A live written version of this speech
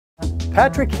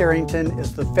Patrick Harrington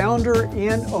is the founder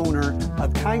and owner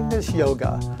of Kindness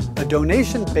Yoga, a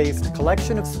donation-based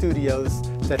collection of studios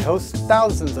that hosts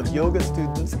thousands of yoga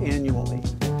students annually.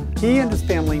 He and his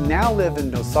family now live in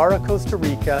Nosara, Costa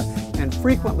Rica, and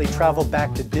frequently travel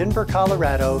back to Denver,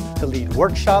 Colorado to lead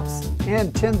workshops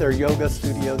and tend their yoga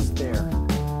studios there.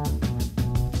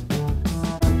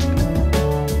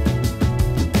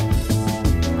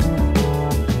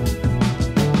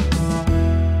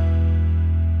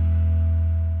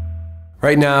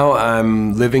 Right now,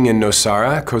 I'm living in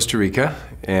Nosara, Costa Rica,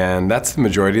 and that's the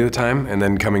majority of the time, and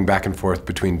then coming back and forth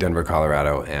between Denver,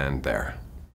 Colorado, and there.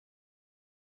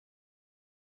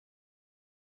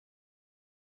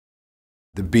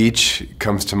 The beach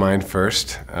comes to mind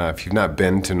first. If you've not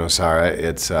been to Nosara,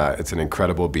 it's an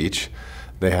incredible beach.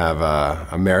 They have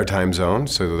a maritime zone,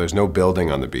 so there's no building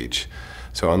on the beach.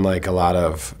 So unlike a lot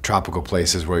of tropical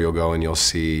places where you'll go and you'll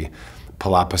see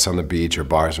palapas on the beach or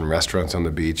bars and restaurants on the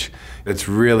beach, it's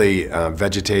really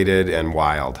vegetated and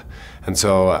wild. And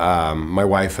so my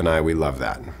wife and I, we love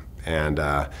that. And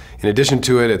in addition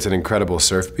to it, it's an incredible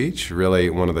surf beach, really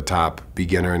one of the top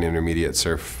beginner and intermediate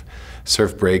surf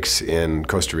breaks in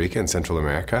Costa Rica and Central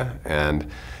America. And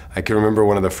I can remember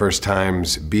one of the first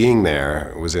times being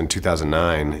there was in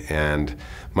 2009, and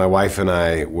my wife and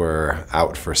I were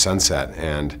out for sunset,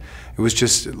 and it was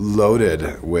just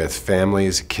loaded with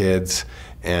families, kids,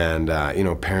 and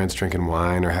parents drinking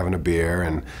wine or having a beer,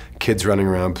 and kids running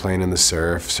around playing in the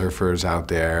surf, surfers out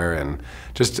there, and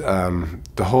just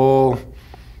the whole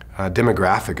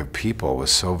demographic of people was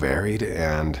so varied,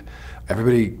 and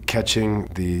everybody catching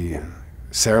the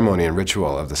ceremony and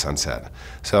ritual of the sunset.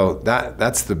 So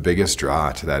that's the biggest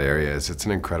draw to that area. Is it's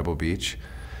an incredible beach.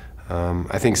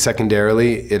 I think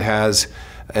secondarily, it has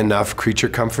enough creature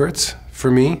comforts for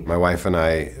me. My wife and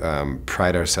I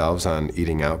pride ourselves on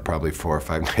eating out probably 4 or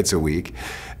 5 nights a week,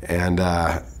 and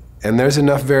there's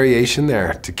enough variation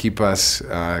there to keep us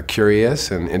curious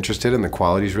and interested, and the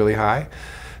quality's really high.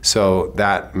 So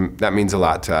that means a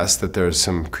lot to us, that there's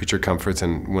some creature comforts,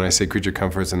 and when I say creature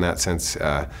comforts in that sense,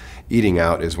 eating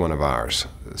out is one of ours.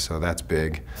 So that's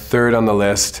big. Third on the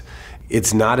list,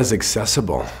 it's not as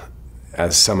accessible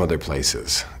as some other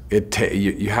places.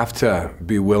 You have to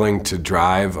be willing to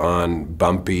drive on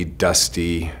bumpy,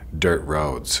 dusty dirt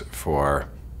roads for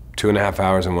 2.5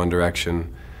 hours in one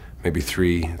direction, maybe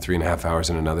 3.5 hours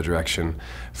in another direction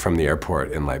from the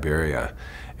airport in Liberia.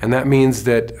 And that means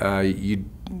that you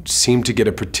seem to get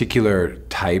a particular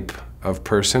type of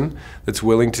person that's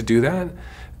willing to do that,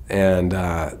 and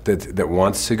that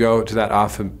wants to go to that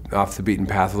off the beaten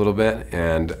path a little bit,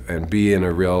 and be in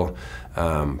a real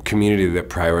community that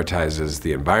prioritizes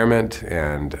the environment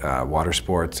and water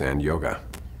sports and yoga.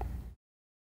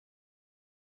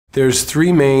 There's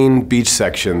 3 main beach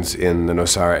sections in the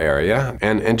Nosara area,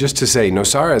 and just to say,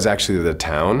 Nosara is actually the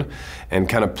town, and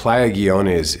kind of Playa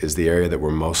Guiones is the area that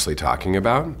we're mostly talking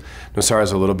about. Nosara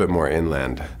is a little bit more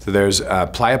inland. So there's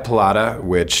Playa Pelada,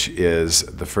 which is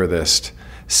the furthest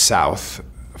south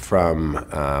from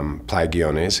Playa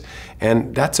Guiones,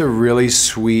 and that's a really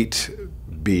sweet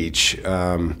beach,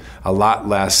 a lot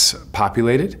less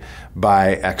populated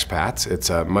by expats. It's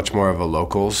much more of a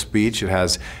locals beach.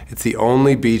 It's the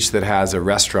only beach that has a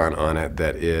restaurant on it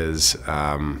that is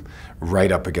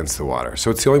right up against the water. So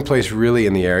it's the only place really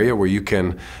in the area where you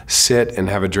can sit and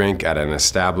have a drink at an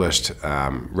established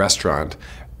restaurant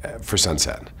for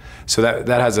sunset. So that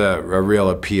has a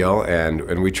real appeal,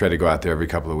 and we try to go out there every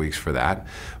couple of weeks for that.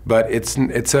 But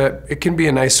it can be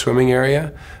a nice swimming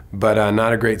area, but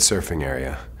not a great surfing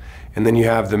area. And then you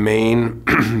have the main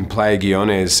Playa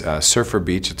Guiones surfer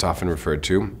beach, it's often referred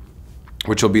to,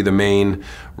 which will be the main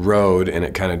road, and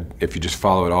it kind of, if you just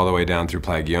follow it all the way down through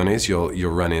Playa Guiones,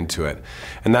 you'll run into it.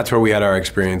 And that's where we had our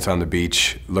experience on the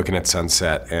beach looking at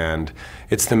sunset, and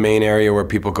it's the main area where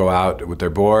people go out with their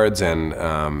boards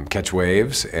and catch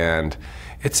waves, and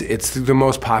it's the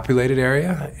most populated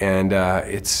area, and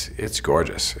it's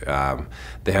gorgeous.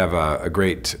 They have a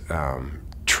great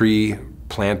tree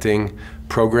planting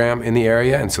program in the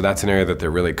area, and so that's an area that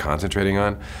they're really concentrating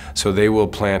on. So they will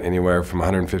plant anywhere from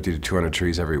 150 to 200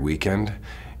 trees every weekend,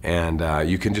 and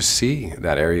you can just see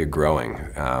that area growing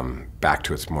back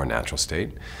to its more natural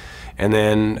state. And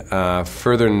then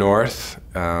further north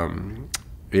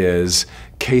is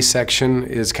K-section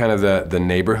is kind of the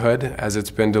neighborhood as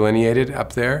it's been delineated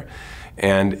up there,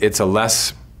 and it's a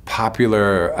less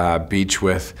popular beach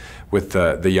with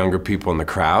the younger people in the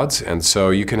crowds, and so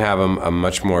you can have a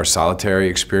much more solitary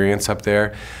experience up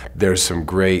there. There's some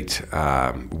great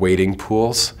wading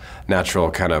pools,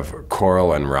 natural kind of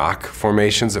coral and rock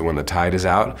formations that when the tide is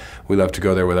out, we love to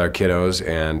go there with our kiddos,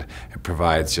 and it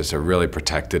provides just a really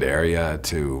protected area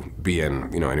to be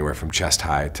in, anywhere from chest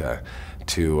high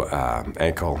to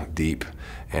ankle deep.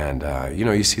 And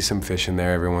you see some fish in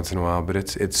there every once in a while, but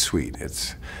it's sweet.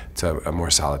 It's a more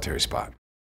solitary spot.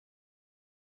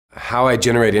 How I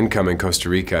generate income in Costa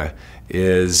Rica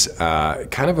is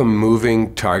kind of a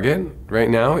moving target right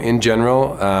now. In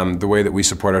general, the way that we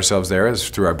support ourselves there is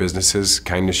through our businesses,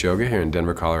 Kindness Yoga here in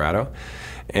Denver, Colorado,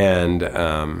 and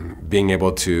being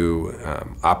able to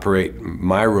operate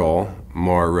my role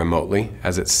more remotely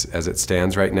as it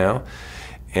stands right now.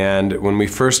 And when we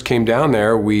first came down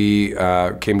there, we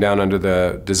came down under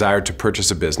the desire to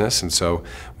purchase a business, and so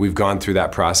we've gone through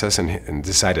that process and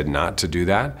decided not to do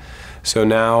that. So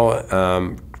now,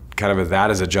 kind of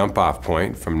that as a jump-off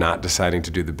point from not deciding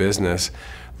to do the business,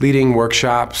 leading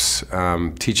workshops,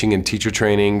 teaching in teacher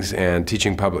trainings, and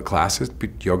teaching public classes,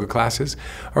 yoga classes,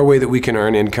 are a way that we can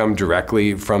earn income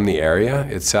directly from the area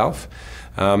itself.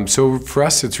 So for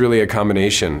us, it's really a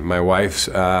combination. My wife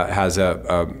has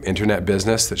a internet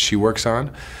business that she works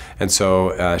on, and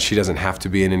so she doesn't have to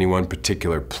be in any one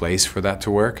particular place for that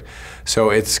to work.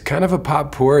 So it's kind of a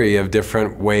potpourri of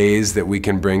different ways that we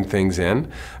can bring things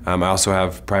in. I also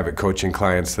have private coaching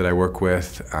clients that I work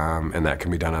with, and that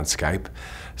can be done on Skype.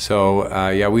 So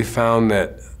yeah, we found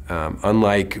that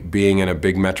unlike being in a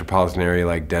big metropolitan area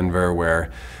like Denver,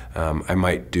 where I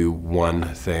might do one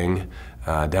thing,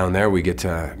 down there we get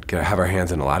to have our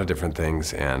hands in a lot of different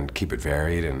things and keep it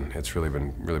varied, and it's really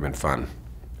been fun.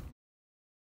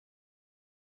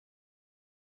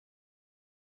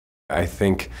 I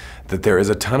think that there is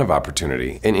a ton of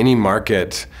opportunity in any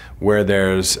market where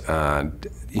there's a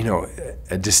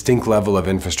distinct level of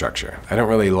infrastructure. I don't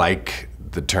really like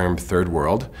the term third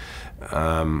world,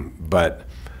 but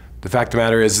the fact of the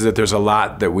matter is that there's a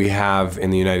lot that we have in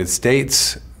the United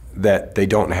States that they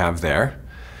don't have there.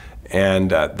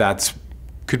 And that's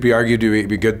could be argued to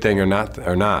be a good thing or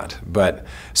not. But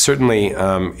certainly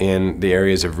in the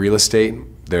areas of real estate,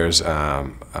 there's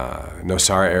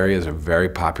Nosara area is a very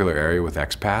popular area with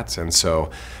expats, and so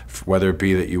whether it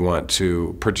be that you want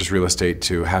to purchase real estate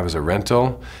to have as a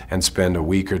rental and spend a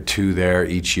week or two there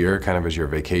each year, kind of as your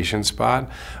vacation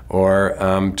spot, or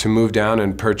to move down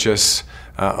and purchase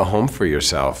a home for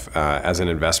yourself as an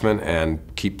investment and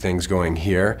keep things going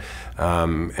here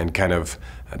and kind of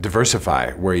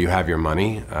diversify where you have your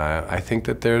money. I think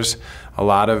that there's a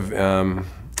lot of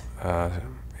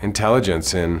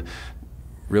intelligence in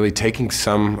really taking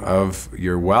some of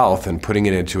your wealth and putting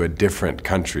it into a different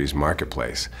country's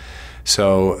marketplace.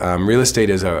 So real estate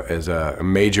is a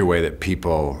major way that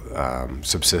people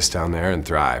subsist down there and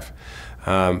thrive.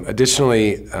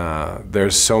 Additionally,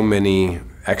 there's so many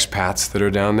expats that are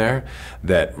down there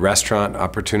that restaurant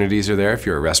opportunities are there if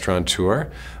you're a restaurateur.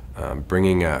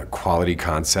 Bringing a quality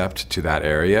concept to that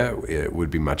area, it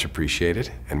would be much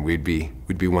appreciated, and we'd be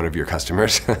one of your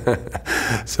customers.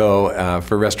 So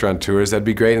for restaurateurs, that'd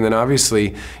be great. And then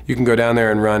obviously, you can go down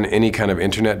there and run any kind of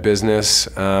internet business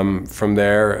from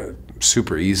there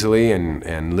super easily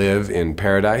and live in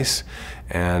paradise.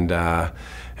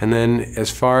 And then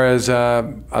as far as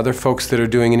other folks that are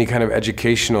doing any kind of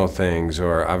educational things,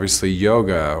 or obviously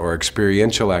yoga or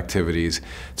experiential activities,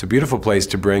 it's a beautiful place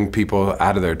to bring people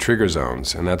out of their trigger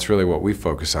zones. And that's really what we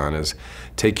focus on, is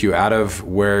take you out of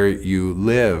where you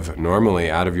live normally,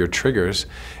 out of your triggers,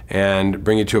 and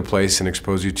bring you to a place and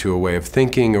expose you to a way of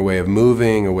thinking, a way of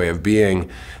moving, a way of being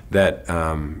that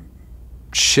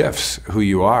shifts who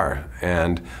you are,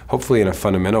 and hopefully in a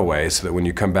fundamental way, so that when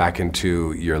you come back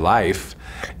into your life,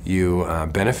 you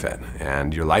benefit,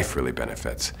 and your life really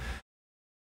benefits.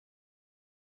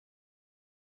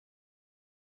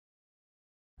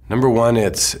 Number one,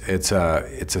 it's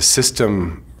a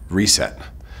system reset.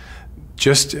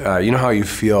 Just you know how you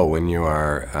feel when you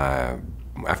are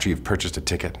after you've purchased a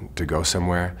ticket to go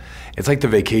somewhere. It's like the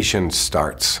vacation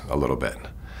starts a little bit,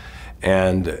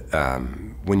 and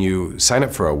when you sign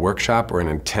up for a workshop or an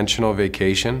intentional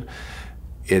vacation,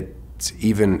 it's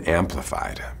even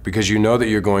amplified, because you know that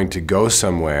you're going to go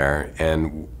somewhere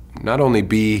and not only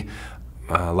be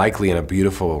likely in a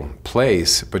beautiful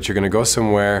place, but you're going to go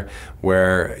somewhere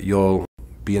where you'll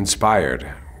be inspired,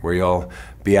 where you'll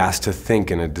be asked to think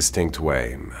in a distinct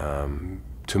way,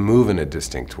 to move in a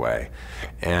distinct way,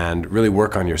 and really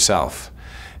work on yourself.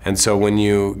 And so when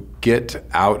you get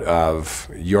out of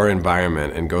your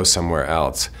environment and go somewhere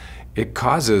else, it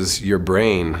causes your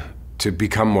brain to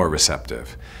become more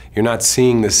receptive. You're not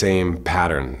seeing the same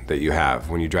pattern that you have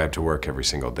when you drive to work every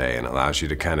single day, and it allows you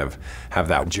to kind of have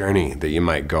that journey that you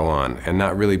might go on and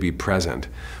not really be present.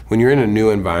 When you're in a new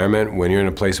environment, when you're in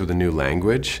a place with a new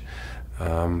language,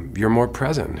 you're more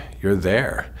present, you're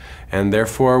there. And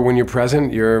therefore, when you're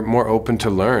present, you're more open to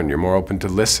learn, you're more open to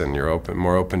listen, you're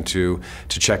more open to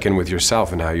check in with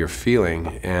yourself and how you're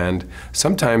feeling, and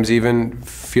sometimes even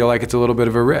feel like it's a little bit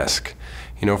of a risk.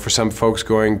 You know, for some folks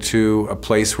going to a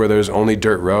place where there's only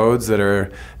dirt roads that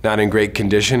are not in great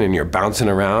condition and you're bouncing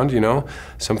around, you know,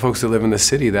 some folks that live in the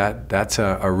city, that's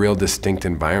a real distinct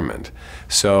environment.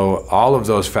 So all of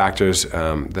those factors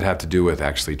that have to do with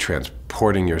actually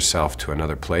transporting yourself to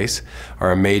another place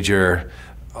are a major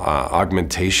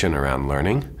augmentation around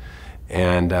learning.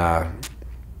 And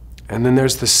then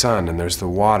there's the sun and there's the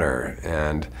water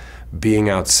and being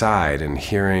outside and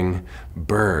hearing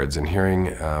birds and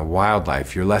hearing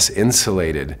wildlife. You're less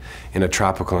insulated in a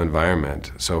tropical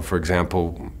environment. So for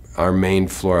example, our main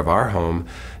floor of our home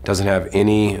doesn't have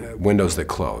any windows that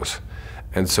close.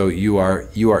 And so you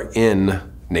are in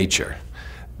nature.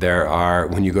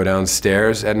 When you go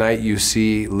downstairs at night, you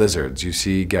see lizards, you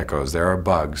see geckos, there are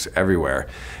bugs everywhere.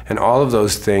 And all of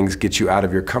those things get you out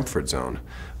of your comfort zone,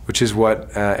 which is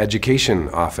what education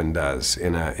often does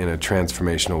in a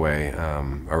transformational way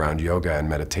around yoga and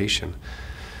meditation.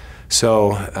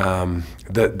 So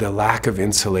the lack of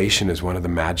insulation is one of the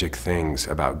magic things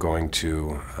about going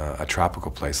to a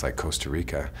tropical place like Costa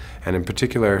Rica, and in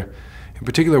particular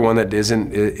one that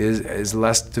is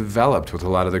less developed, with a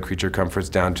lot of the creature comforts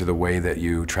down to the way that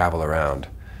you travel around.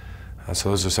 So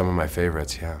those are some of my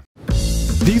favorites, yeah.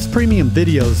 These premium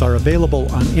videos are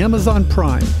available on Amazon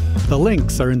Prime. The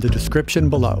links are in the description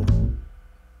below.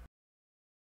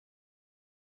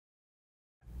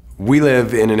 We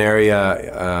live in an area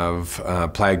of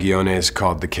Playa Guiones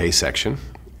called the K section,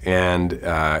 and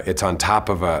it's on top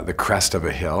of the crest of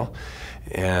a hill,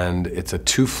 and it's a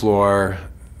 2-floor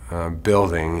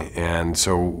building, and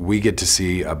so we get to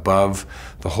see above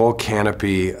the whole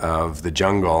canopy of the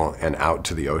jungle and out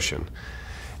to the ocean.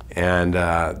 And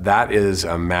that is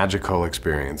a magical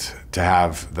experience, to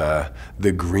have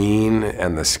the green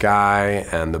and the sky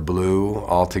and the blue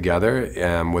all together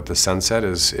with the sunset.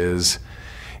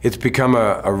 It's become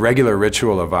a regular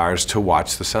ritual of ours to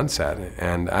watch the sunset.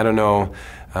 And I don't know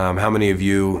how many of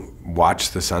you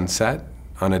watch the sunset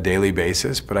on a daily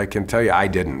basis, but I can tell you I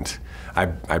didn't. I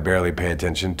barely pay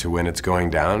attention to when it's going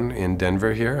down in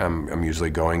Denver here. I'm usually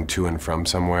going to and from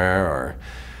somewhere, or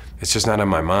it's just not on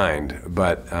my mind.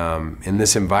 But in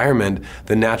this environment,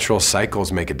 the natural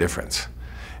cycles make a difference.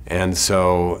 And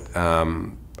so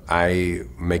I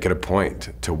make it a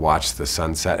point to watch the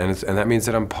sunset, and that means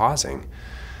that I'm pausing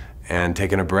and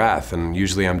taking a breath, and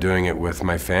usually I'm doing it with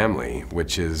my family,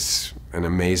 which is an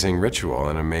amazing ritual,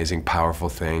 an amazing, powerful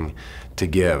thing to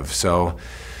give. So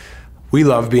we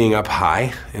love being up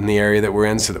high in the area that we're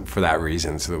in for that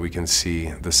reason, so that we can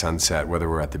see the sunset, whether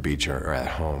we're at the beach or at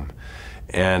home.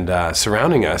 And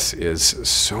surrounding us is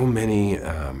so many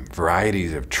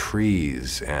varieties of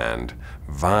trees and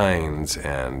vines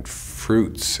and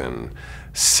fruits and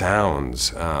sounds.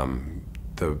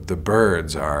 The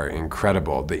birds are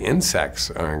incredible. The insects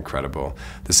are incredible.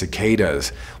 The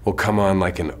cicadas will come on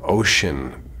like an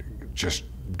ocean, just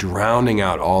drowning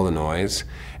out all the noise.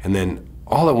 And then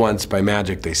all at once, by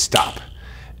magic, they stop.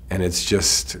 And it's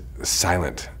just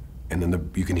silent. And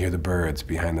then you can hear the birds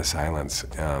behind the silence.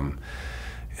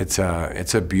 It's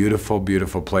a beautiful,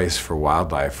 beautiful place for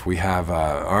wildlife. We have,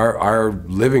 our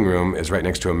living room is right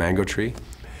next to a mango tree.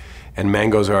 And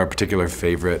mangoes are a particular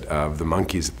favorite of the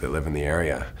monkeys that live in the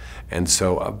area. And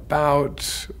so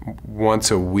about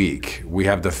once a week, we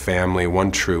have the family,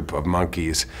 one troop of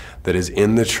monkeys that is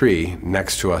in the tree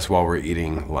next to us while we're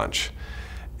eating lunch.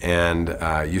 And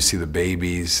you see the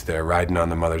babies, they're riding on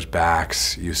the mother's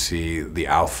backs. You see the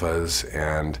alphas,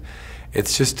 and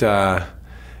it's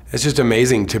just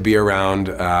amazing to be around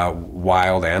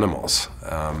wild animals.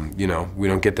 You know, we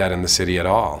don't get that in the city at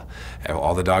all.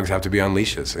 All the dogs have to be on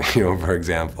leashes, you know, for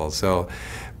example. So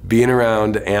being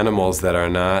around animals that are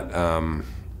not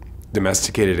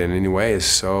domesticated in any way is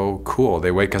so cool. They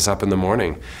wake us up in the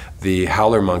morning. The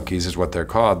howler monkeys is what they're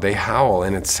called. They howl,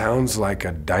 and it sounds like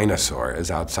a dinosaur is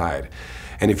outside.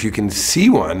 And if you can see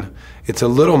one, it's a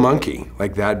little monkey,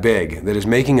 like that big, that is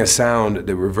making a sound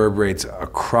that reverberates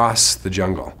across the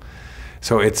jungle.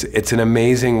 So it's an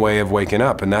amazing way of waking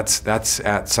up, and that's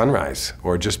at sunrise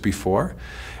or just before.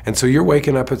 And so you're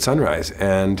waking up at sunrise,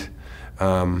 and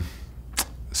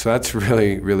so that's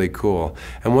really, really cool.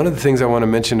 And one of the things I want to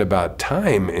mention about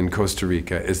time in Costa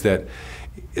Rica is that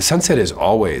Sunset is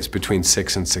always between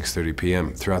 6 and 6:30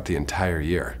 p.m. throughout the entire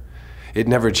year. It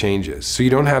never changes. So you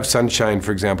don't have sunshine,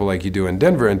 for example, like you do in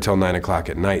Denver until 9 o'clock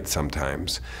at night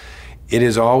sometimes. It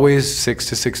is always 6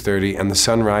 to 6:30, and the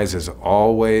sunrise is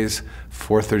always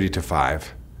 4:30 to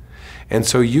 5. And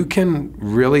so you can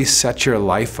really set your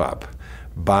life up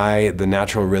by the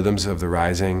natural rhythms of the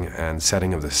rising and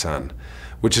setting of the sun,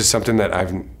 which is something that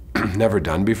I've never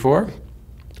done before.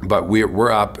 But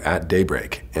we're up at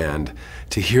daybreak, and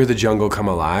to hear the jungle come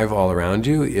alive all around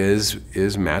you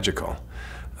is magical.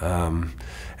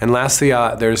 And lastly,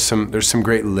 there's some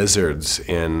great lizards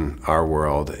in our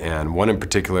world, and one in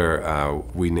particular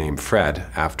we named Fred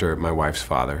after my wife's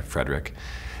father, Frederick.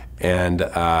 And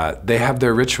they have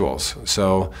their rituals.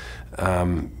 So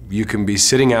you can be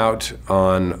sitting out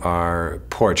on our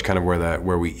porch, kind of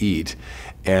where we eat,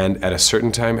 and at a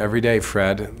certain time every day,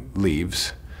 Fred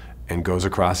leaves and goes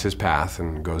across his path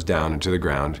and goes down into the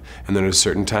ground. And then at a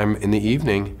certain time in the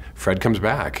evening, Fred comes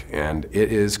back, and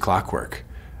it is clockwork.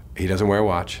 He doesn't wear a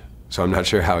watch, so I'm not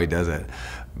sure how he does it.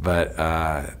 But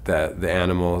the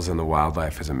animals and the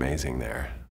wildlife is amazing there.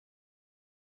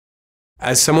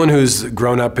 As someone who's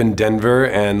grown up in Denver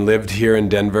and lived here in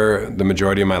Denver the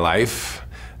majority of my life,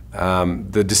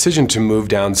 the decision to move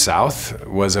down south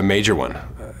was a major one.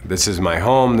 This is my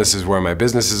home, this is where my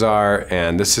businesses are,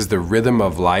 and this is the rhythm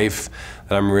of life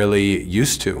that I'm really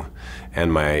used to.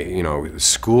 And my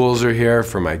schools are here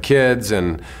for my kids,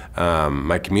 and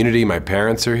my community, my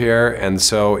parents are here. And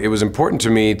so it was important to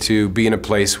me to be in a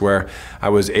place where I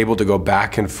was able to go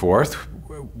back and forth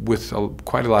with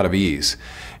quite a lot of ease.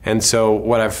 And so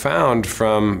what I've found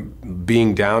from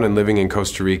being down and living in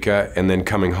Costa Rica and then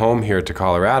coming home here to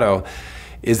Colorado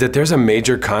is that there's a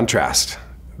major contrast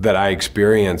that I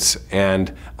experience,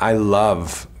 and I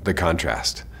love the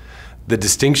contrast. The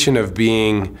distinction of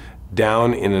being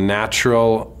down in a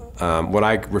natural, what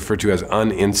I refer to as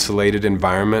uninsulated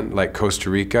environment like Costa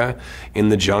Rica, in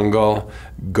the jungle,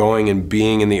 going and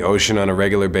being in the ocean on a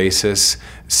regular basis,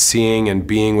 seeing and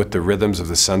being with the rhythms of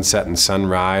the sunset and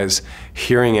sunrise,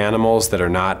 hearing animals that are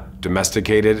not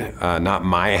domesticated, not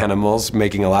my animals,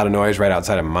 making a lot of noise right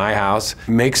outside of my house,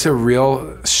 makes a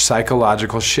real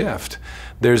psychological shift.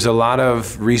 There's a lot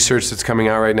of research that's coming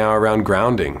out right now around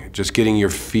grounding, just getting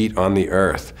your feet on the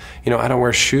earth. You know, I don't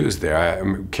wear shoes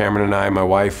there. Cameron and I, my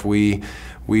wife, we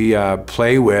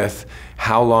play with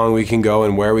how long we can go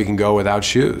and where we can go without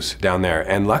shoes down there.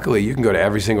 And luckily, you can go to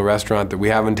every single restaurant that we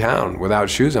have in town without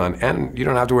shoes on, and you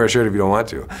don't have to wear a shirt if you don't want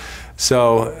to.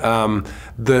 So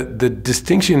the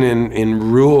distinction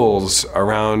in rules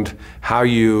around how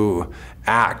you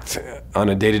act on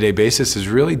a day-to-day basis is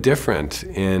really different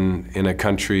in a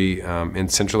country in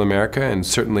Central America, and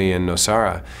certainly in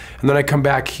Nosara. And then I come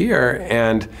back here,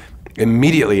 and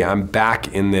immediately I'm back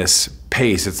in this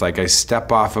pace. It's like I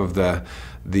step off of the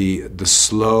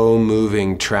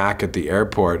slow-moving track at the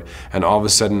airport, and all of a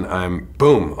sudden I'm,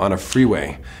 boom, on a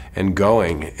freeway and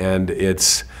going. And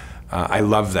it's, I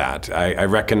love that. I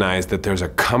recognize that there's a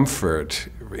comfort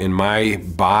in my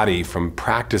body from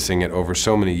practicing it over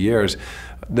so many years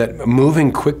that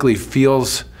moving quickly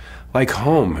feels like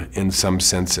home in some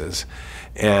senses.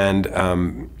 And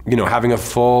having a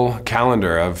full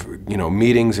calendar of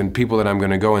meetings and people that I'm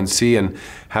going to go and see, and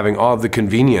having all of the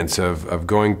convenience of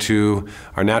going to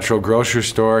our natural grocery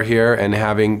store here and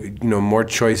having more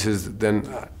choices than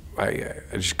I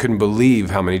just couldn't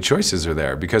believe how many choices are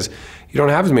there, because you don't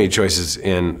have as many choices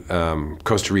in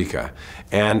Costa Rica.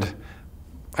 And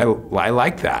I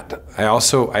like that.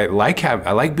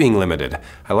 I like being limited.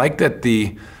 I like that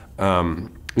the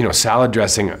salad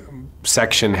dressing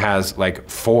section has like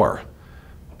 4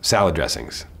 salad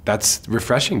dressings. That's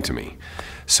refreshing to me.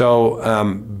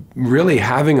 So really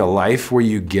having a life where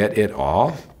you get it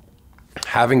all,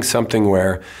 having something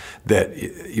where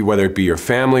whether it be your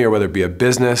family or whether it be a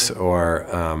business or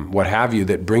what have you,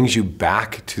 that brings you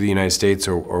back to the United States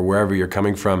or wherever you're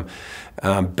coming from,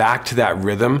 back to that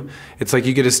rhythm. It's like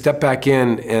you get to step back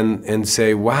in and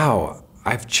say, wow,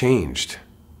 I've changed.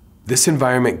 This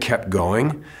environment kept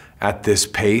going at this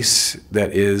pace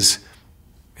that is,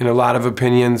 in a lot of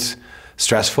opinions,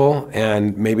 stressful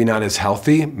and maybe not as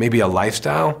healthy, maybe a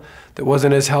lifestyle that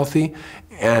wasn't as healthy.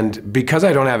 And because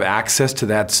I don't have access to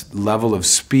that level of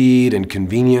speed and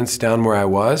convenience down where I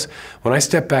was, when I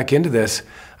step back into this,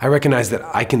 I recognize that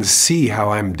I can see how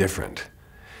I'm different.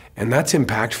 And that's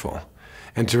impactful.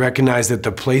 And to recognize that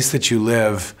the place that you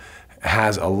live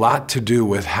has a lot to do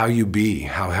with how you be,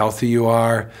 how healthy you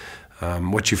are,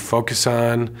 what you focus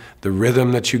on, the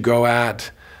rhythm that you go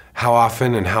at, how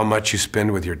often and how much you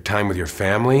spend with your time with your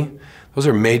family. Those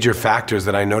are major factors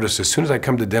that I notice as soon as I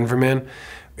come to Denver, man,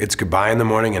 it's goodbye in the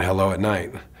morning and hello at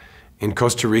night. In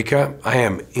Costa Rica, I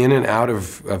am in and out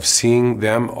of seeing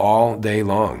them all day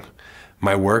long.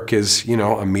 My work is, you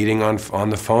know, a meeting on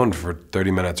the phone for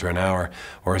 30 minutes or an hour,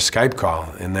 or a Skype call,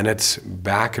 and then it's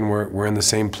back and we're in the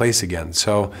same place again.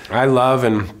 So I love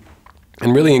and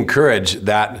really encourage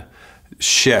that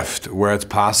shift where it's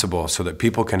possible so that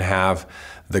people can have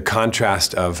the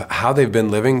contrast of how they've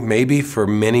been living maybe for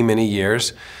many, many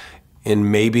years in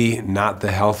maybe not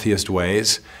the healthiest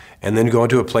ways, and then go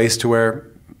into a place to where,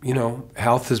 you know,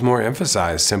 health is more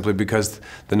emphasized simply because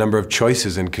the number of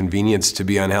choices and convenience to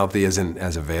be unhealthy isn't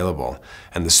as available.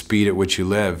 And the speed at which you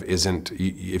live isn't,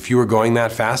 if you were going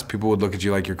that fast, people would look at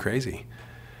you like you're crazy.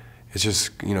 It's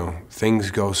just, you know,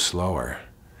 things go slower.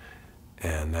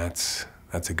 And that's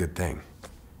a good thing.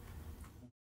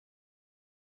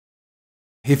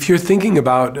 If you're thinking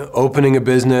about opening a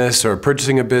business or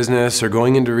purchasing a business or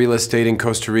going into real estate in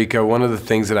Costa Rica, one of the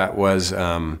things that was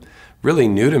really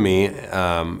new to me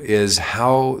is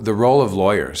how the role of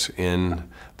lawyers in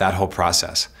that whole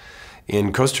process.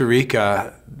 In Costa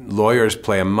Rica, lawyers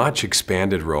play a much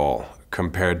expanded role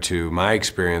compared to my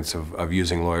experience of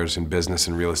using lawyers in business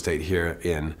and real estate here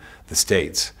in the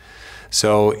States.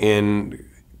 So in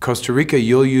Costa Rica,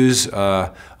 you'll use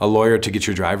a lawyer to get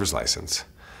your driver's license.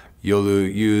 You'll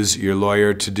use your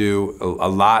lawyer to do a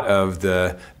lot of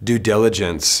the due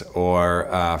diligence or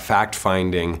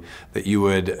fact-finding that you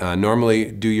would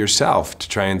normally do yourself to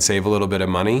try and save a little bit of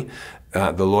money.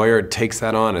 The lawyer takes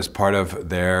that on as part of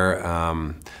their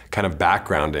kind of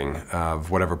backgrounding of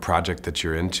whatever project that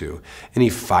you're into. Any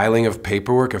filing of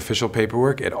paperwork, official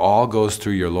paperwork, it all goes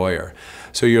through your lawyer.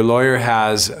 So your lawyer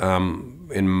has,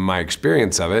 in my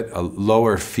experience of it,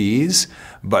 lower fees,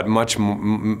 but much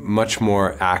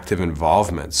more active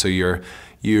involvement. So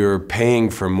you're paying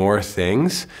for more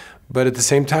things, but at the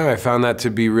same time, I found that to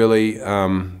be really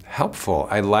helpful.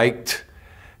 I liked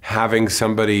having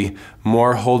somebody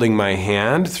more holding my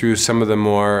hand through some of the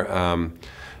more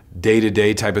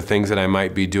day-to-day type of things that I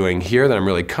might be doing here that I'm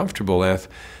really comfortable with.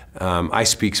 I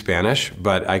speak Spanish,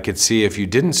 but I could see if you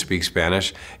didn't speak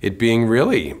Spanish, it being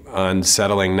really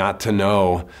unsettling not to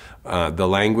know the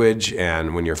language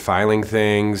and when you're filing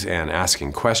things and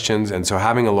asking questions. And so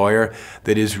having a lawyer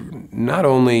that is not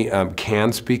only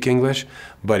can speak English,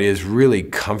 but is really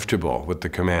comfortable with the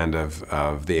command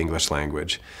of the English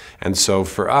language. And so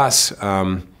for us,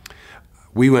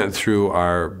 we went through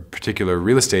our particular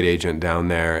real estate agent down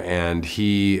there, and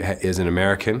he is an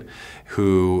American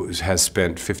who has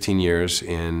spent 15 years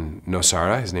in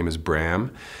Nosara. His name is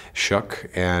Bram Shook,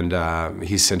 and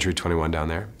he's Century 21 down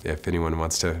there. If anyone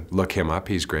wants to look him up,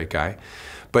 he's a great guy.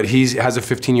 But he has a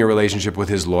 15-year relationship with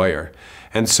his lawyer.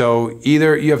 And so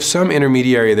either you have some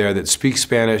intermediary there that speaks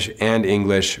Spanish and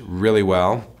English really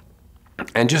well,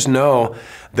 and just know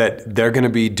that they're going to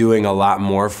be doing a lot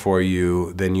more for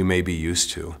you than you may be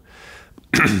used to.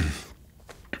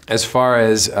 As far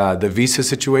as the visa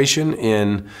situation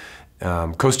in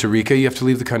Costa Rica, you have to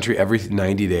leave the country every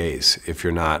 90 days if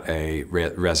you're not a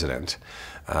resident.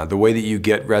 The way that you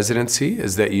get residency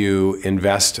is that you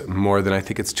invest more than, I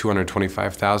think it's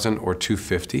 $225,000 or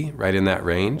 $250,000, right in that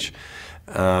range.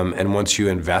 And once you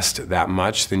invest that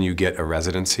much, then you get a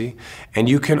residency. And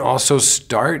you can also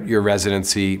start your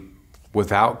residency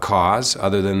without cause,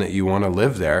 other than that you want to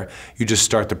live there. You just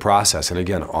start the process. And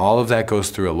again, all of that goes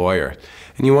through a lawyer.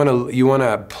 And you want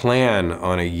to plan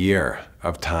on a year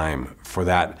of time for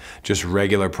that just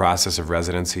regular process of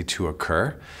residency to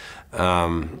occur.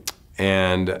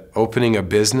 And opening a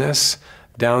business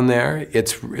down there,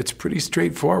 it's pretty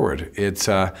straightforward.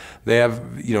 They have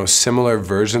similar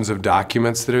versions of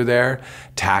documents that are there.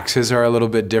 Taxes are a little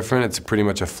bit different. It's pretty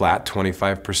much a flat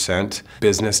 25%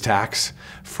 business tax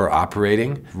for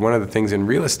operating. One of the things in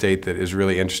real estate that is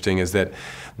really interesting is that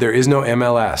there is no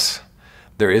MLS.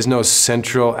 There is no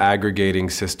central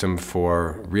aggregating system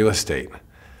for real estate.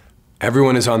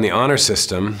 Everyone is on the honor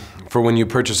system for when you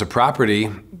purchase a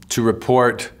property to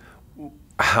report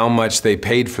how much they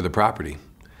paid for the property.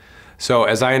 So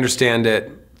as I understand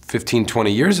it, 15,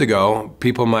 20 years ago,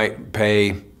 people might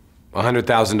pay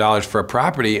 $100,000 for a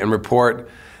property and report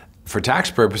for tax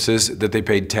purposes that they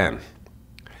paid 10.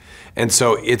 And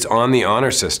so it's on the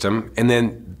honor system, and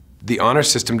then the honor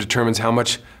system determines how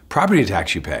much property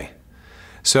tax you pay.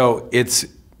 So it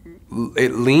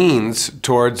leans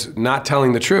towards not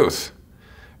telling the truth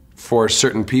for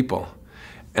certain people.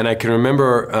 And I can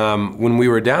remember when we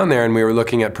were down there and we were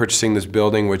looking at purchasing this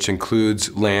building, which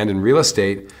includes land and real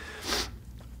estate,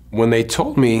 when they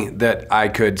told me that I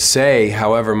could say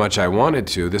however much I wanted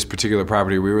to, this particular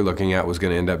property we were looking at was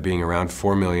going to end up being around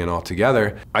 $4 million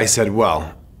altogether, I said,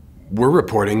 well, we're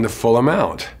reporting the full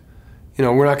amount. You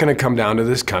know, we're not going to come down to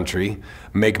this country,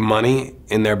 make money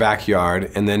in their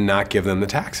backyard, and then not give them the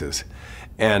taxes.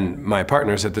 And my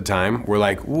partners at the time were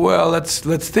like, well, let's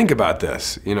think about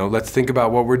this. You know, let's think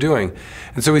about what we're doing.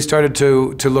 And so we started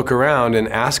to look around and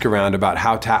ask around about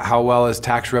how well is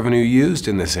tax revenue used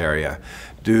in this area.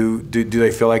 Do they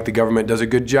feel like the government does a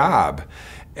good job?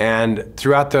 And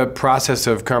throughout the process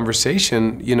of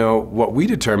conversation, you know, what we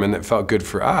determined that felt good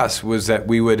for us was that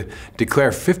we would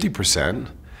declare 50%,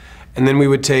 and then we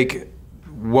would take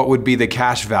what would be the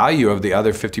cash value of the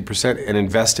other 50% and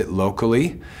invest it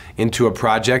locally into a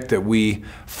project that we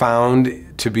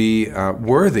found to be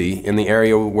worthy in the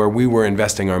area where we were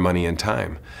investing our money and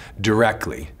time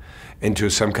directly into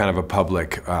some kind of a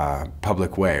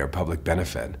public way or public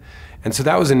benefit. And so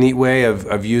that was a neat way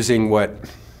of using what,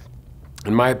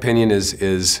 in my opinion,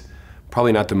 is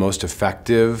probably not the most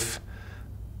effective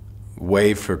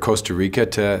way for Costa Rica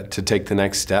to take the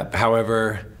next step.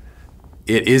 However,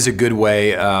 it is a good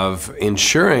way of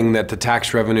ensuring that the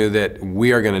tax revenue that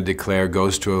we are going to declare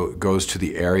goes to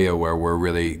the area where we're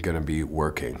really going to be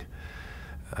working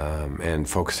and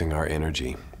focusing our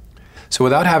energy. So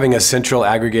without having a central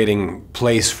aggregating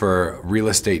place for real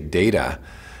estate data,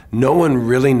 no one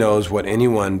really knows what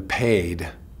anyone paid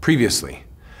previously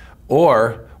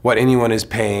or what anyone is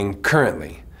paying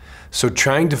currently. So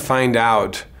trying to find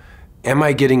out, am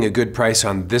I getting a good price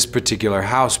on this particular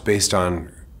house based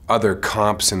on other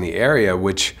comps in the area,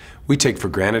 which we take for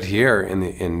granted here in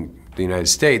the United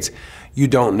States, you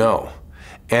don't know.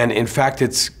 And in fact,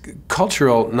 it's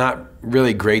cultural, not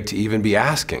really great to even be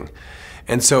asking.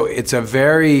 And so it's a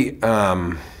very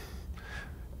kind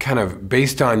of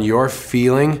based on your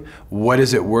feeling, what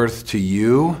is it worth to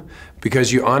you?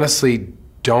 Because you honestly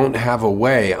don't have a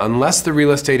way, unless the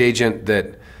real estate agent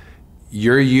that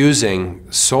you're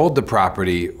using sold the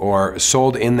property or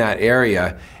sold in that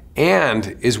area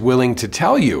and is willing to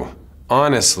tell you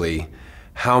honestly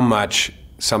how much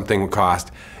something would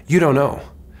cost, you don't know.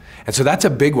 And so that's a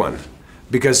big one,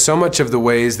 because so much of the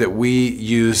ways that we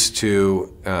use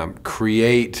to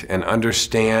create and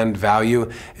understand value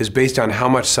is based on how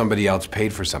much somebody else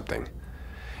paid for something.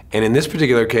 And in this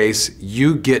particular case,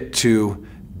 you get to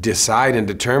decide and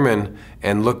determine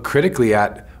and look critically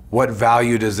at what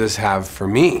value does this have for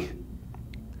me?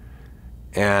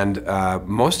 And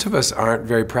most of us aren't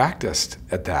very practiced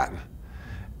at that.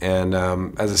 And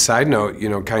as a side note, you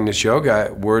know, Kindness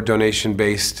Yoga, we're a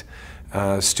donation-based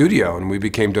studio, and we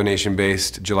became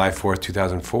donation-based July 4th,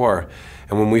 2004.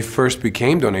 And when we first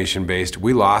became donation-based,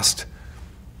 we lost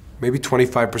maybe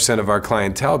 25% of our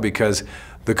clientele because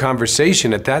the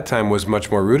conversation at that time was much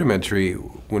more rudimentary.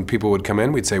 When people would come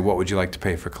in, we'd say, what would you like to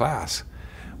pay for class?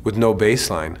 With no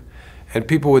baseline. And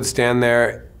people would stand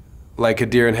there like a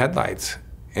deer in headlights.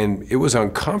 And it was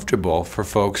uncomfortable for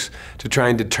folks to try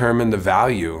and determine the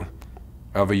value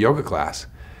of a yoga class.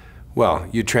 Well,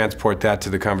 you transport that to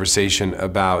the conversation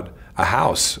about a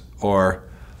house or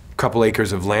a couple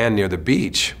acres of land near the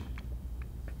beach.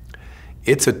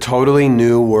 It's a totally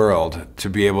new world to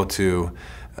be able to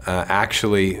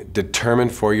actually determine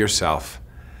for yourself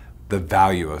the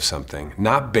value of something,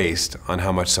 not based on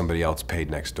how much somebody else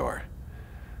paid next door.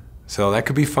 So that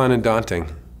could be fun and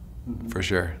daunting, for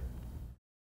sure.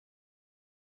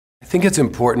 I think it's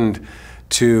important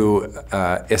to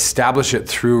establish it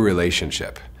through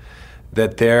relationship.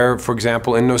 That there, for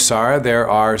example, in Nosara, there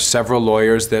are several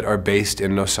lawyers that are based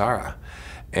in Nosara.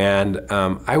 And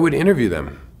I would interview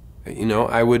them. You know,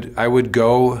 I would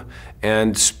go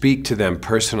and speak to them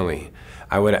personally.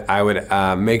 I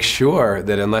would make sure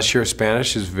that unless your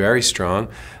Spanish is very strong,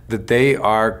 that they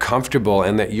are comfortable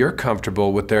and that you're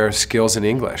comfortable with their skills in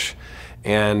English.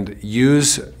 And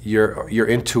use your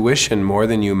intuition more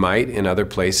than you might in other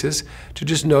places to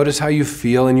just notice how you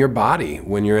feel in your body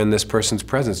when you're in this person's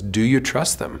presence. Do you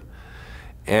trust them?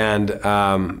 And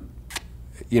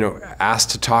you know, ask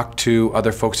to talk to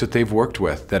other folks that they've worked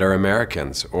with that are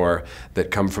Americans or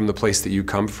that come from the place that you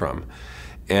come from.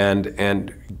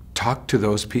 And talk to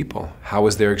those people. How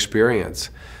was their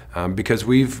experience? Because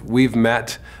we've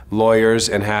met lawyers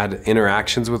and had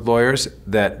interactions with lawyers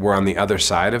that were on the other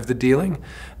side of the dealing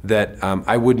that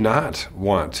I would not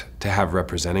want to have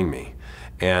representing me.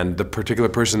 And the particular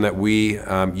person that we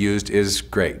used is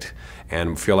great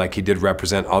and feel like he did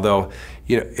represent, although,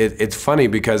 you know, it's funny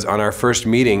because on our first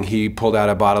meeting, he pulled out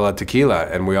a bottle of tequila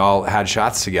and we all had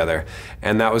shots together.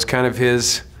 And that was kind of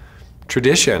his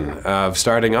tradition of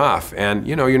starting off. And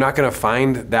you know, you're not going to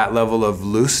find that level of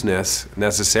looseness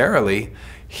necessarily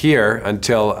here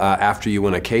until after you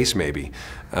win a case, maybe.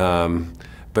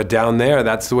 But down there,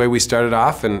 that's the way we started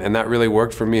off, and that really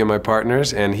worked for me and my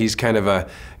partners, and he's kind of a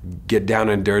get down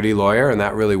and dirty lawyer, and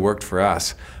that really worked for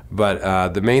us.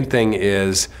 But the main thing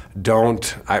is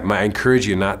I encourage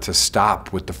you not to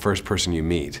stop with the first person you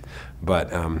meet,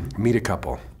 but meet a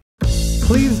couple.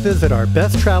 Please visit our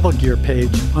best travel gear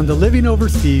page on the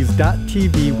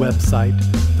livingoverseas.tv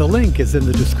website. The link is in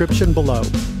the description below.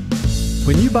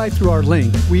 When you buy through our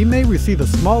link, we may receive a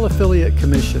small affiliate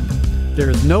commission. There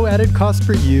is no added cost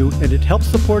for you, and it helps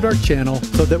support our channel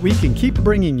so that we can keep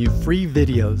bringing you free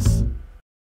videos.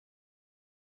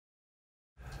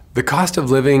 The cost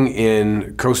of living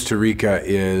in Costa Rica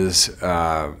is,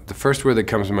 the first word that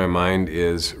comes to my mind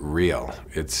is real.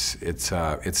 It's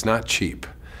not cheap.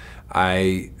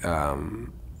 I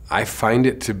find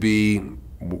it to be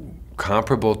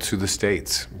comparable to the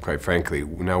States, quite frankly.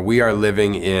 Now, we are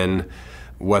living in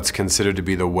what's considered to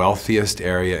be the wealthiest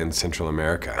area in Central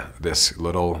America, this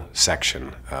little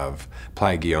section of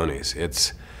Playa Guiones.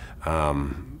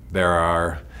 There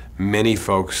are many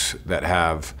folks that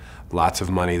have lots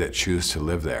of money that choose to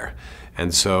live there.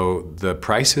 And so the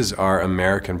prices are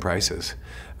American prices.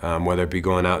 Whether it be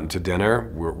going out into dinner,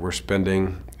 we're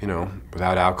spending,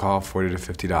 without alcohol, $40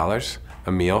 to $50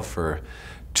 a meal for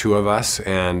 2 of us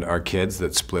and our kids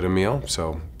that split a meal.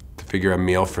 So to figure a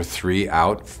meal for 3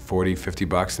 out, $40,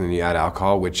 $50, and then you add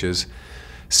alcohol, which is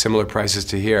similar prices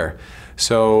to here.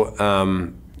 So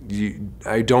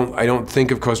I don't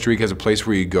think of Costa Rica as a place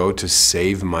where you go to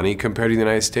save money compared to the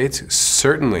United States.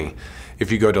 Certainly, if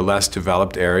you go to less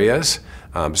developed areas,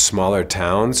 smaller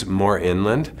towns, more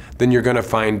inland, then you're going to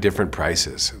find different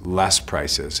prices, less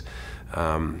prices.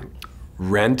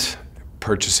 Rent,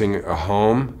 purchasing a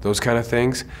home, those kind of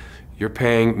things, you're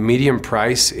paying medium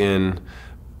price in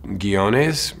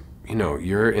Guiones,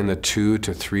 you're in the $200,000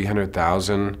 to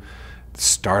 $300,000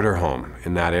 starter home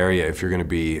in that area if you're going to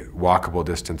be walkable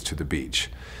distance to the beach.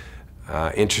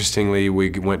 Interestingly, we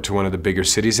went to one of the bigger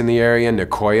cities in the area,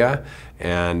 Nicoya,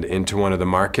 and into one of the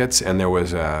markets, and there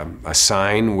was a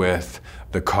sign with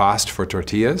the cost for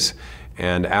tortillas.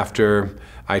 And after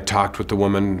I talked with the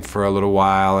woman for a little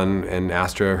while and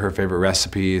asked her favorite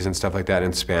recipes and stuff like that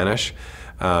in Spanish,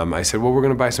 I said, well, we're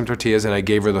going to buy some tortillas, and I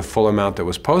gave her the full amount that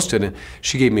was posted, and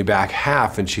she gave me back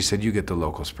half, and she said, you get the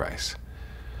locals price.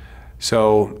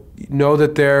 So know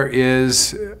that there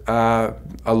is a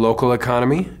local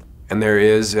economy, and there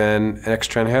is an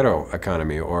extranjero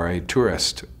economy, or a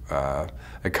tourist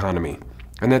economy.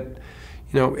 And that,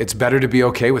 it's better to be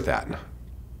okay with that,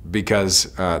 because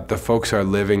the folks are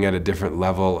living at a different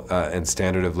level and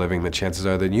standard of living, the chances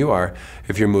are, than you are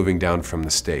if you're moving down from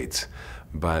the States.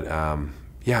 But I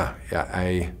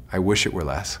wish it were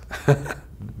less.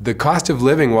 The cost of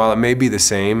living, while it may be the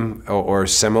same or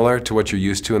similar to what you're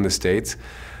used to in the States,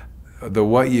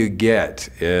 what you get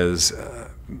is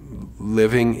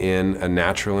living in a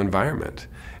natural environment.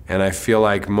 And I feel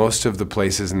like most of the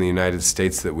places in the United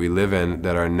States that we live in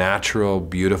that are natural,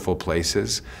 beautiful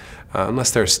places,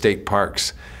 unless they're state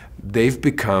parks, they've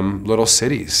become little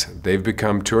cities. They've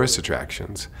become tourist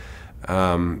attractions.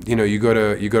 You go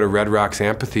to Red Rocks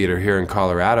Amphitheater here in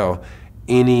Colorado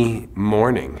any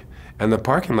morning, and the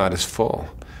parking lot is full.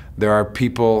 There are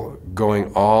people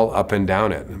going all up and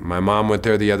down it. My mom went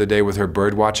there the other day with her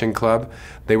bird watching club.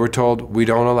 They were told, we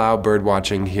don't allow bird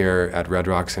watching here at Red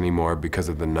Rocks anymore because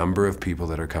of the number of people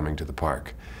that are coming to the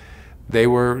park. They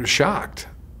were shocked.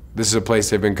 This is a place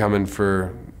they've been coming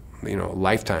for,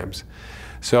 lifetimes.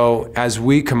 So as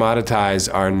we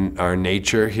commoditize our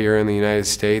nature here in the United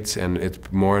States, and it's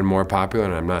more and more popular,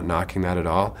 and I'm not knocking that at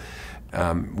all,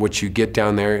 what you get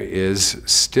down there is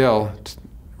still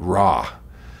raw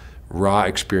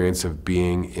experience of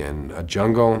being in a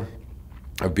jungle,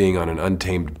 of being on an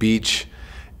untamed beach,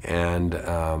 and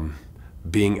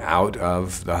being out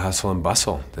of the hustle and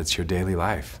bustle that's your daily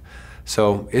life.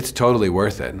 So it's totally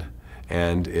worth it,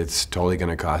 and it's totally going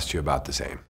to cost you about the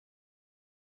same.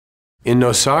 In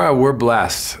Nosara, we're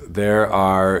blessed. There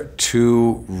are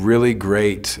 2 really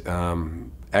great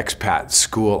expat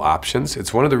school options.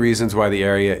 It's one of the reasons why the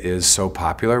area is so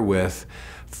popular with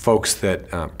folks that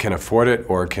can afford it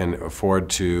or can afford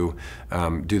to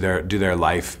do their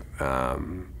life,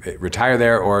 retire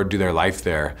there or do their life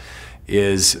there.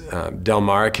 Del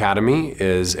Mar Academy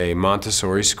is a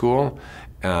Montessori school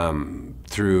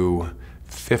through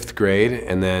 5th grade,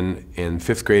 and then in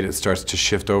 5th grade it starts to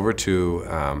shift over to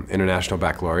International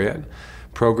Baccalaureate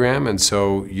program, and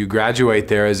so you graduate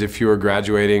there as if you were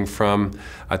graduating from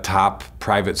a top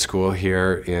private school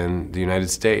here in the United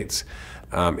States.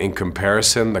 In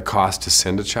comparison, the cost to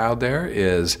send a child there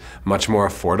is much more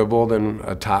affordable than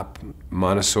a top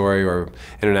Montessori or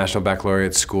International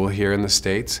Baccalaureate school here in the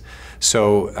States.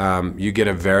 So you get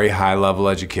a very high-level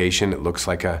education. It looks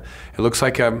like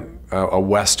a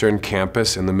Western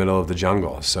campus in the middle of the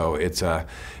jungle. So it's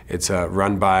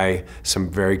run by some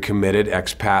very committed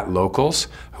expat locals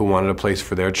who wanted a place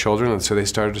for their children, and so they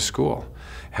started a school.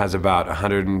 It has about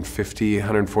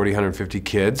 150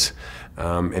 kids,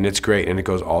 and it's great, and it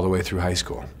goes all the way through high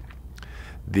school.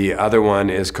 The other one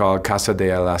is called Casa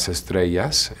de las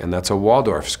Estrellas, and that's a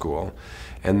Waldorf school.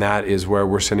 And that is where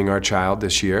we're sending our child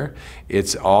this year.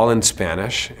 It's all in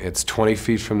Spanish. It's 20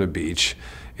 feet from the beach.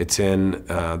 It's in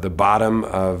the bottom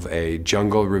of a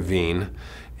jungle ravine,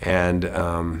 and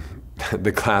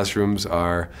the classrooms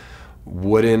are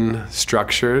wooden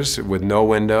structures with no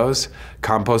windows,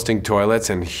 composting toilets,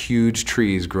 and huge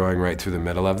trees growing right through the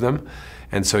middle of them.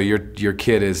 And so your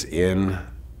kid is in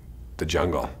the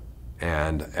jungle,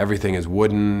 and everything is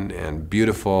wooden and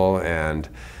beautiful, and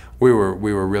we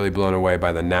were really blown away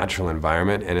by the natural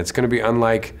environment, and it's going to be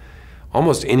unlike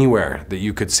almost anywhere that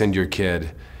you could send your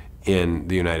kid in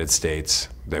the United States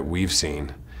that we've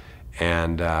seen,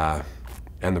 and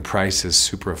the price is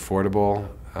super affordable.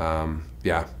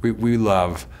 Yeah, we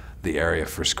love the area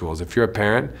for schools. If you're a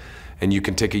parent and you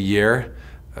can take a year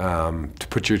to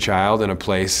put your child in a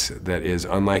place that is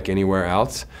unlike anywhere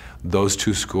else, those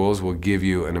two schools will give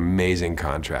you an amazing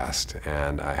contrast,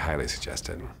 and I highly suggest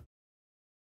it.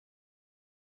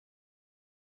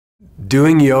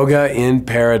 Doing yoga in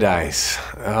paradise.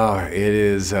 Oh, it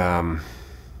is.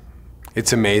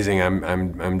 It's amazing.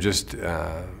 I'm just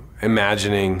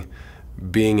imagining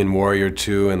being in Warrior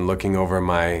 2 and looking over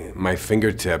my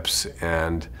fingertips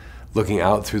and looking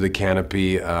out through the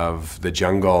canopy of the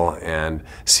jungle and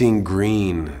seeing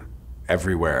green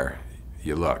everywhere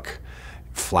you look,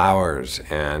 flowers,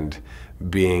 and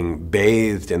being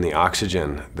bathed in the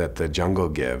oxygen that the jungle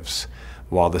gives,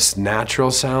 while the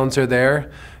natural sounds are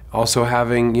there, also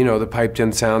having, you know, the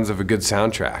piped-in sounds of a good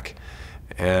soundtrack.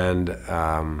 And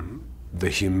the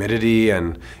humidity,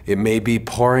 and it may be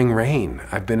pouring rain.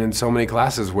 I've been in so many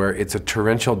classes where it's a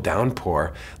torrential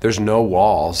downpour, there's no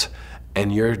walls,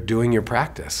 and you're doing your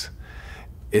practice.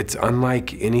 It's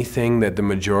unlike anything that the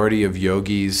majority of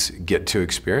yogis get to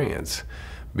experience,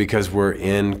 because we're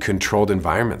in controlled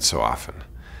environments so often.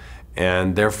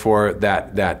 And therefore,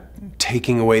 that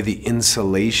taking away the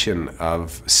insulation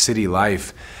of city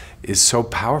life is so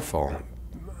powerful.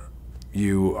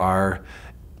 You are,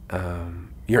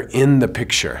 you're in the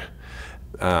picture.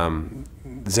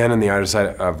 Zen in the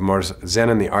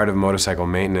Art of Motorcycle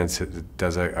Maintenance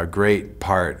does a great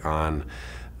part on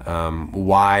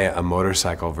why a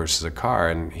motorcycle versus a car,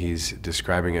 and he's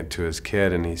describing it to his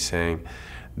kid, and he's saying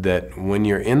that when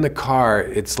you're in the car,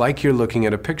 it's like you're looking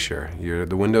at a picture.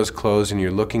 The window's closed and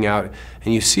you're looking out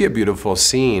and you see a beautiful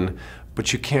scene,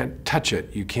 but you can't touch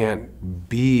it, you can't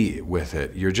be with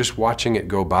it. You're just watching it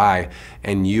go by,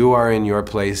 and you are in your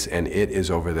place and it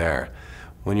is over there.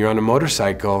 When you're on a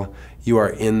motorcycle, you are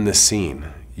in the scene.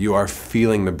 You are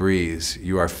feeling the breeze,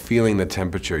 you are feeling the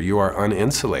temperature, you are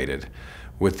uninsulated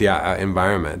with the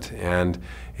environment. And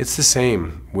it's the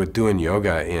same with doing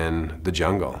yoga in the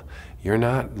jungle. You're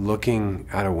not looking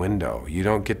out a window. You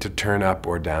don't get to turn up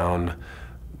or down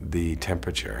the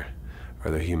temperature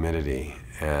or the humidity.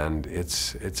 And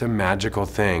it's a magical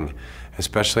thing,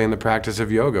 especially in the practice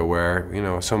of yoga, where, you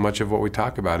know, so much of what we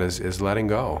talk about is letting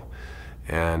go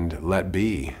and let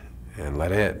be and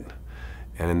let it.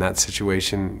 And in that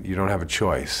situation, you don't have a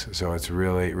choice. So it's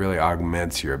really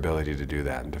augments your ability to do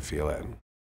that and to feel it.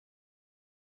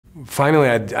 Finally,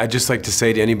 I'd just like to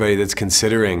say to anybody that's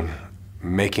considering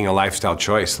making a lifestyle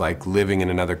choice, like living in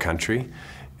another country,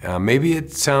 maybe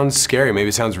it sounds scary, maybe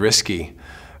it sounds risky.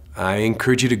 I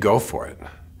encourage you to go for it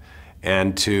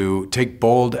and to take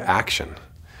bold action.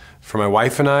 For my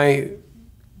wife and I,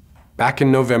 back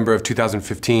in November of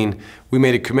 2015, we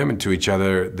made a commitment to each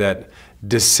other that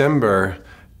December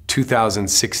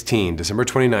 2016, December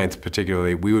 29th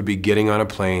particularly, we would be getting on a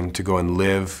plane to go and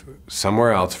live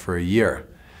somewhere else for a year.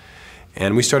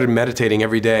 And we started meditating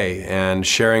every day and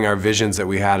sharing our visions that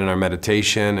we had in our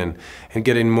meditation and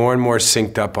getting more and more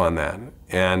synced up on that.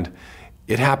 And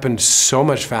it happened so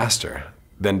much faster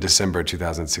than December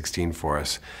 2016 for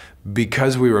us,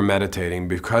 because we were meditating,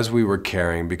 because we were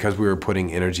caring, because we were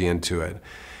putting energy into it.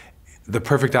 The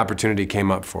perfect opportunity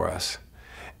came up for us.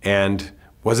 And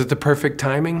was it the perfect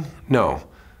timing? No.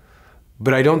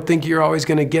 But I don't think you're always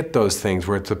going to get those things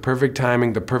where it's the perfect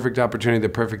timing, the perfect opportunity, the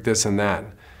perfect this and that.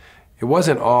 It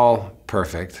wasn't all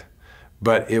perfect,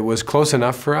 but it was close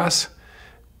enough for us,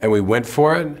 and we went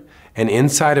for it. And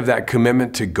inside of that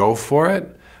commitment to go for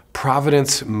it,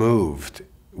 Providence moved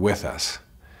with us.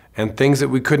 And things that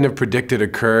we couldn't have predicted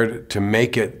occurred to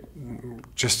make it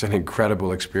just an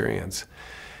incredible experience.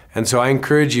 And so I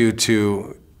encourage you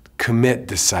to commit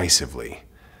decisively.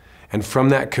 And from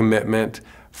that commitment,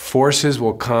 forces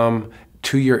will come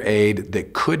to your aid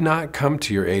that could not come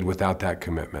to your aid without that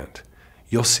commitment.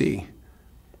 You'll see.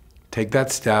 Take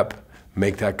that step,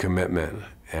 make that commitment,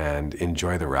 and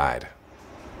enjoy the ride.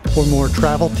 For more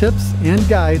travel tips and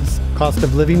guides, cost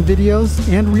of living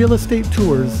videos, and real estate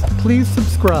tours, please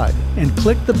subscribe and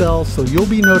click the bell so you'll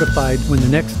be notified when the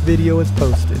next video is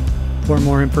posted. For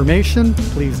more information,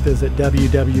 please visit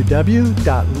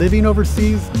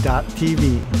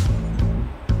www.livingoverseas.tv.